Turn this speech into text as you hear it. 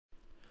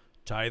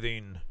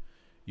Tithing.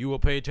 You will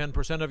pay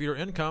 10% of your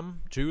income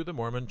to the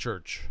Mormon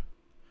Church.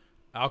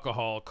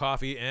 Alcohol,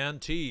 coffee,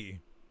 and tea.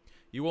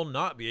 You will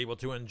not be able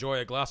to enjoy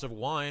a glass of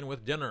wine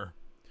with dinner.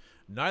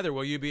 Neither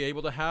will you be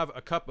able to have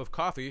a cup of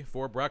coffee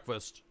for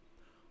breakfast.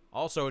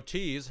 Also,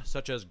 teas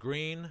such as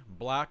green,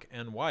 black,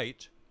 and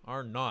white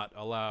are not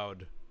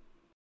allowed.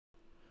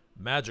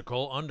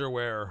 Magical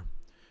underwear.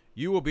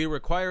 You will be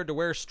required to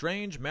wear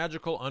strange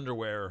magical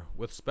underwear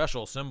with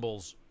special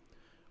symbols,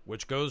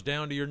 which goes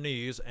down to your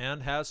knees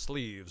and has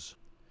sleeves.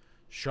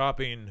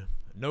 Shopping.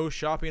 No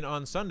shopping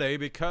on Sunday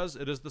because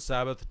it is the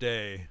Sabbath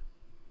day.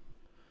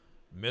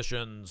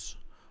 Missions.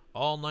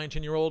 All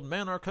 19-year-old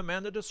men are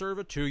commanded to serve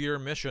a 2-year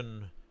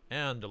mission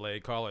and delay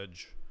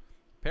college.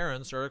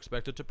 Parents are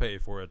expected to pay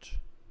for it.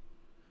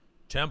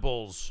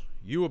 Temples.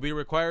 You will be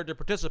required to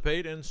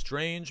participate in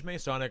strange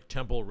Masonic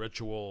temple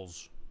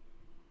rituals.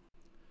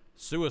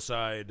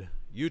 Suicide.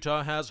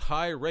 Utah has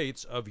high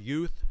rates of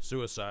youth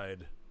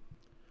suicide.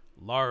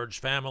 Large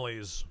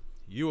families.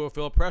 You will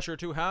feel pressure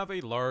to have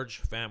a large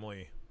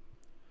family.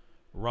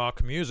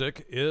 Rock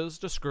music is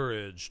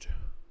discouraged.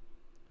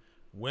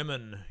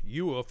 Women.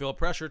 You will feel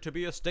pressure to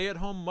be a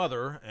stay-at-home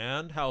mother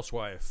and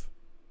housewife.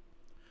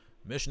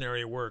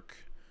 Missionary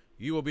work.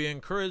 You will be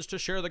encouraged to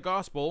share the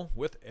gospel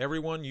with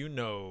everyone you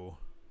know.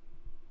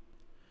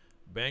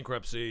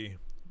 Bankruptcy.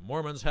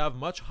 Mormons have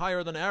much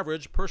higher than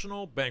average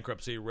personal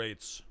bankruptcy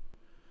rates.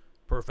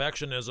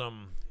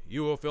 Perfectionism.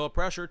 You will feel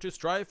pressure to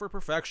strive for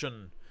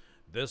perfection.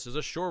 This is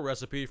a sure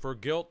recipe for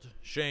guilt,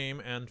 shame,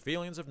 and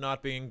feelings of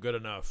not being good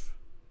enough.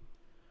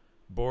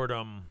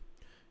 Boredom.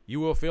 You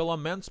will feel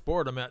immense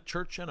boredom at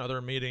church and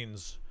other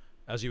meetings,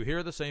 as you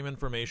hear the same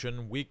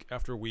information week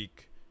after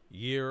week,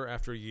 year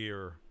after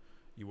year.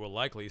 You will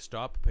likely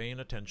stop paying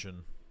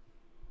attention.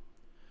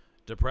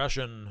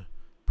 Depression.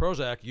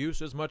 Prozac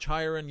use is much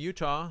higher in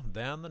Utah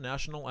than the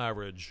national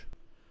average.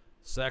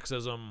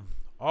 Sexism.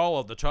 All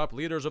of the top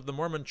leaders of the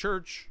Mormon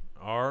Church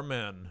are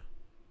men.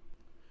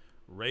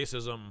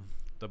 Racism.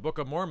 The Book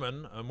of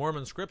Mormon, a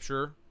Mormon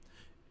scripture,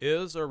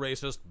 is a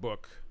racist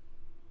book.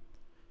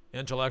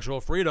 Intellectual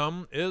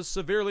freedom is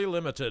severely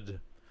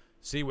limited.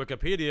 See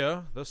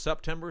Wikipedia, the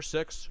September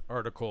 6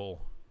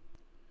 article.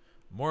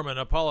 Mormon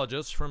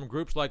apologists from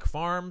groups like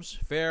Farms,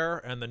 Fair,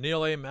 and the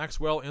Neil A.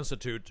 Maxwell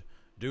Institute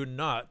do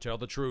not tell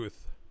the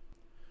truth.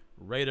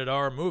 Rated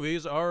R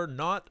movies are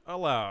not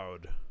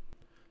allowed.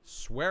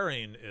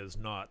 Swearing is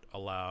not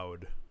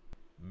allowed.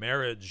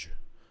 Marriage.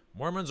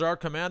 Mormons are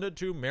commanded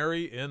to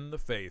marry in the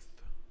faith.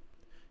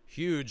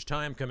 Huge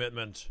time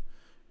commitment.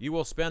 You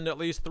will spend at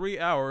least 3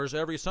 hours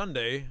every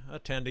Sunday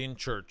attending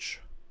church.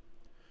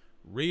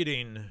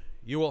 Reading.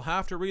 You will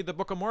have to read the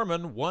Book of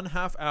Mormon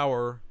 1/2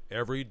 hour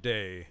every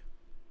day.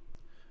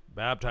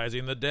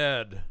 Baptizing the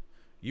dead.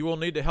 You will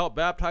need to help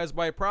baptize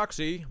by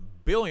proxy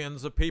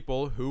billions of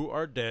people who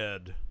are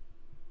dead.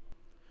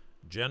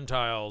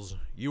 Gentiles.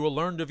 You will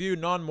learn to view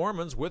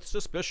non-Mormons with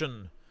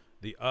suspicion.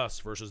 The us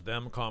versus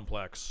them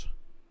complex.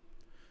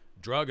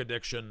 Drug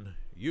addiction.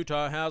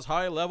 Utah has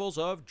high levels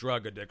of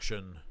drug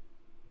addiction.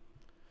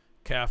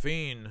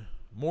 Caffeine.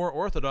 More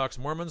Orthodox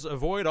Mormons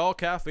avoid all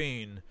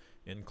caffeine,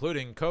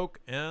 including Coke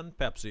and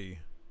Pepsi.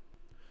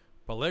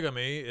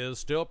 Polygamy is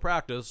still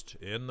practiced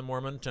in the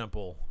Mormon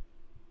temple.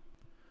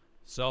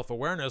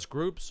 Self-awareness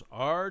groups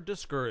are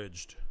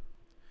discouraged.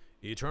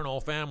 Eternal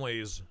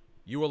families.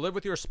 You will live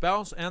with your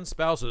spouse and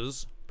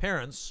spouses,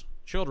 parents,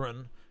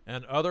 children,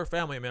 and other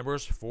family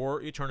members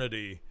for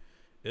eternity.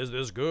 Is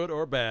this good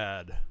or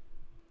bad?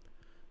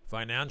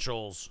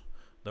 Financials.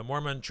 The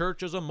Mormon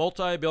Church is a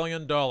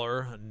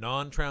multi-billion-dollar,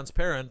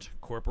 non-transparent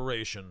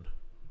corporation.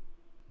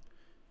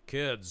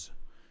 Kids.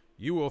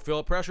 You will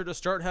feel pressure to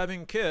start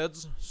having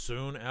kids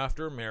soon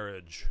after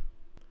marriage.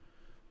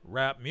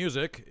 Rap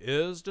music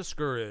is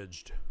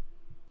discouraged.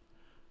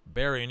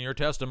 Bearing your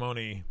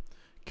testimony.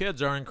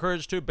 Kids are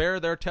encouraged to bear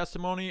their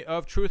testimony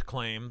of truth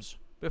claims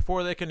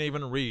before they can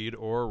even read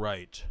or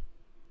write.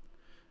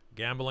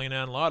 Gambling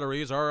and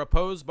lotteries are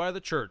opposed by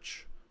the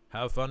church.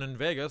 Have fun in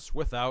Vegas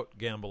without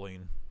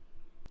gambling.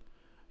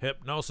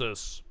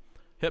 Hypnosis.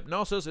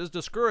 Hypnosis is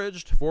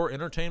discouraged for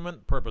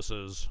entertainment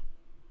purposes.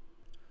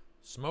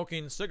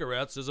 Smoking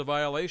cigarettes is a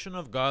violation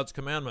of God's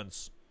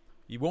commandments.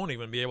 You won't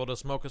even be able to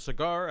smoke a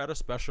cigar at a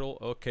special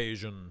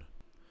occasion.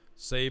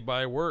 Saved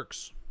by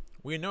works.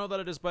 We know that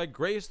it is by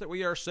grace that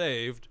we are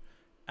saved,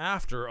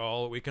 after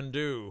all we can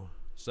do.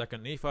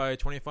 2 Nephi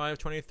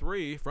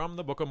 25:23 from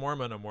the Book of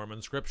Mormon, a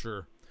Mormon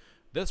scripture.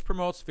 This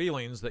promotes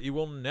feelings that you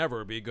will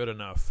never be good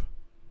enough.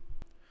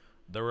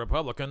 The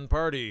Republican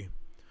Party.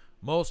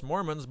 Most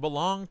Mormons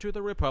belong to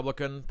the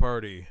Republican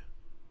Party.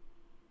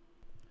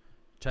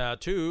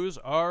 Tattoos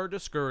are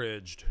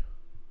discouraged.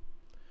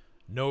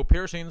 No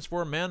piercings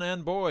for men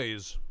and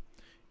boys.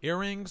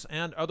 Earrings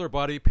and other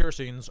body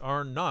piercings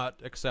are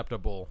not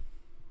acceptable.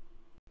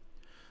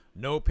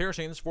 No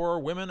piercings for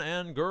women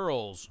and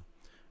girls.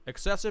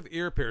 Excessive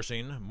ear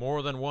piercing,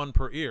 more than one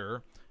per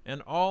ear,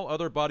 and all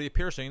other body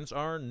piercings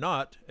are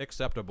not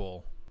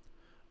acceptable.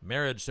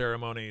 Marriage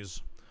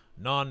ceremonies.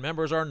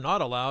 Non-members are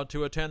not allowed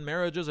to attend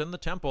marriages in the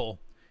temple.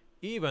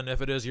 even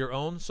if it is your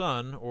own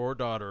son or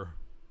daughter.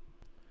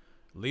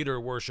 Leader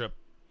worship.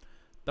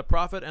 The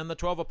prophet and the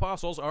 12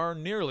 apostles are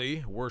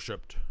nearly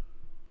worshipped.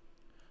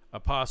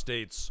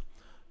 Apostates.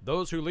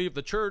 Those who leave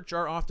the church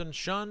are often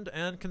shunned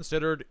and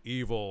considered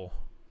evil.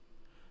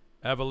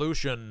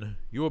 Evolution.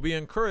 You will be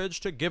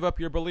encouraged to give up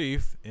your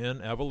belief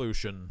in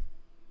evolution.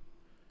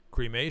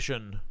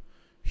 Cremation.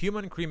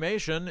 Human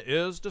cremation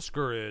is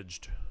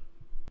discouraged.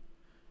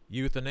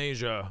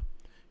 Euthanasia.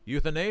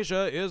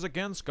 Euthanasia is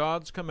against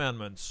God's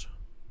commandments.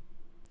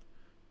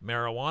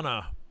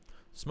 Marijuana.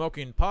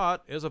 Smoking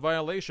pot is a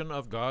violation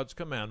of God's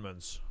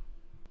commandments.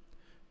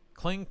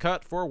 Clean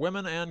cut for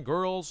women and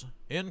girls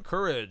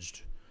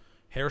encouraged.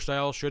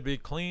 Hairstyles should be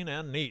clean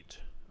and neat,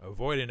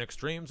 avoiding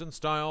extremes in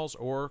styles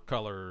or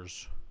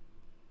colors.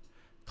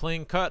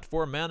 Clean cut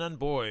for men and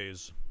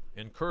boys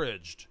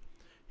encouraged.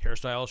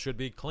 Hairstyles should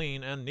be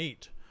clean and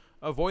neat,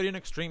 avoiding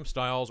extreme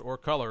styles or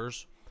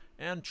colors,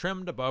 and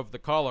trimmed above the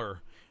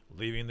collar,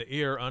 leaving the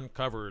ear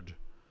uncovered.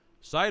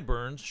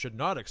 Sideburns should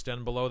not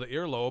extend below the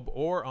earlobe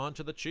or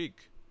onto the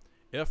cheek.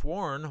 If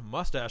worn,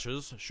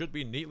 mustaches should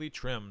be neatly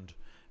trimmed,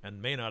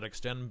 and may not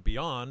extend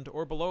beyond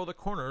or below the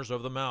corners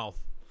of the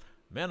mouth.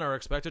 Men are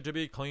expected to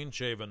be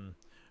clean-shaven.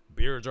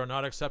 Beards are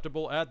not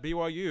acceptable at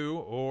BYU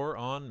or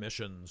on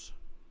missions.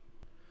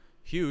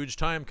 Huge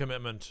time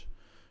commitment.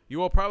 You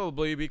will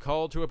probably be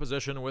called to a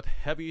position with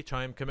heavy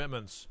time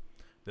commitments.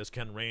 This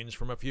can range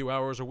from a few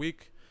hours a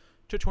week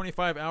to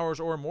 25 hours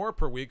or more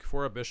per week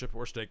for a bishop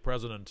or stake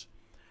president.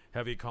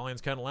 Heavy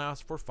callings can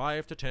last for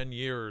 5 to 10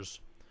 years.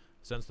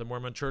 Since the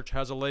Mormon Church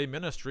has a lay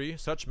ministry,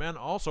 such men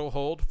also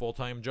hold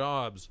full-time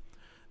jobs.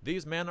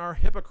 These men are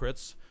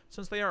hypocrites,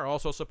 since they are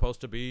also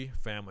supposed to be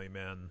family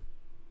men.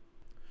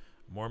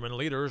 Mormon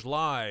leaders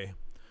lie.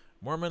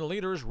 Mormon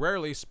leaders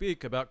rarely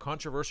speak about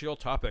controversial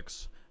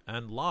topics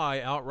and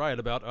lie outright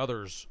about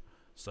others.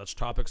 Such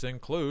topics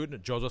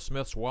include Joseph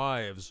Smith's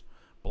wives,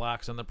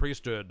 blacks in the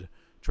priesthood,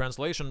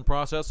 translation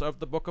process of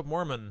the Book of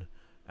Mormon,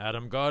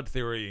 Adam-God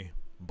theory,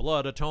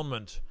 blood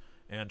atonement,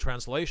 and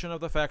translation of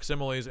the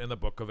facsimiles in the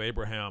Book of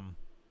Abraham.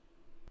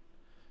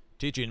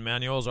 Teaching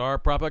manuals are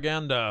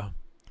propaganda.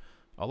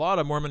 A lot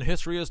of Mormon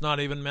history is not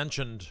even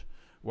mentioned,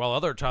 while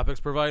other topics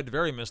provide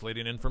very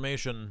misleading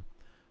information.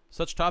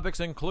 Such topics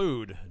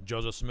include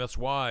Joseph Smith's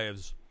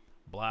wives,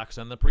 blacks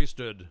and the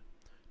priesthood,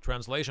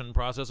 translation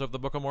process of the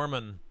Book of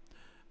Mormon,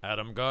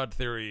 Adam-God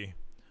theory,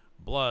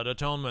 blood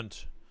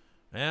atonement,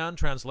 and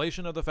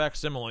translation of the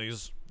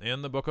facsimiles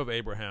in the Book of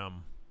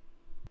Abraham.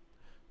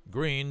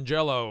 Green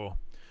Jello.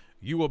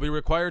 You will be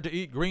required to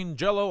eat green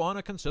Jello on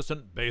a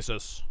consistent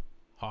basis.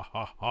 Ha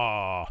ha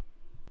ha.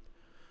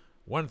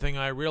 One thing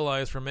I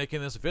realized from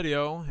making this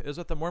video is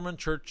that the Mormon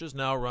Church is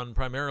now run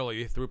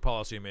primarily through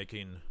policy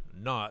making,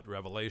 not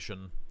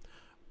revelation.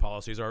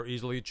 Policies are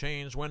easily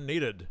changed when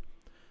needed.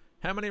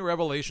 How many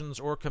revelations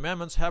or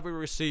commandments have we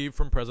received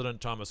from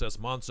President Thomas S.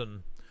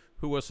 Monson,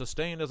 who was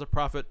sustained as a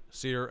prophet,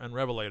 seer, and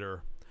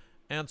revelator?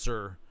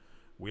 Answer: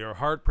 we are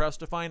hard-pressed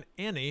to find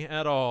any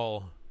at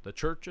all. The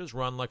church is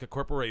run like a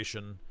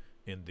corporation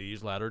in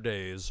these latter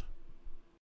days.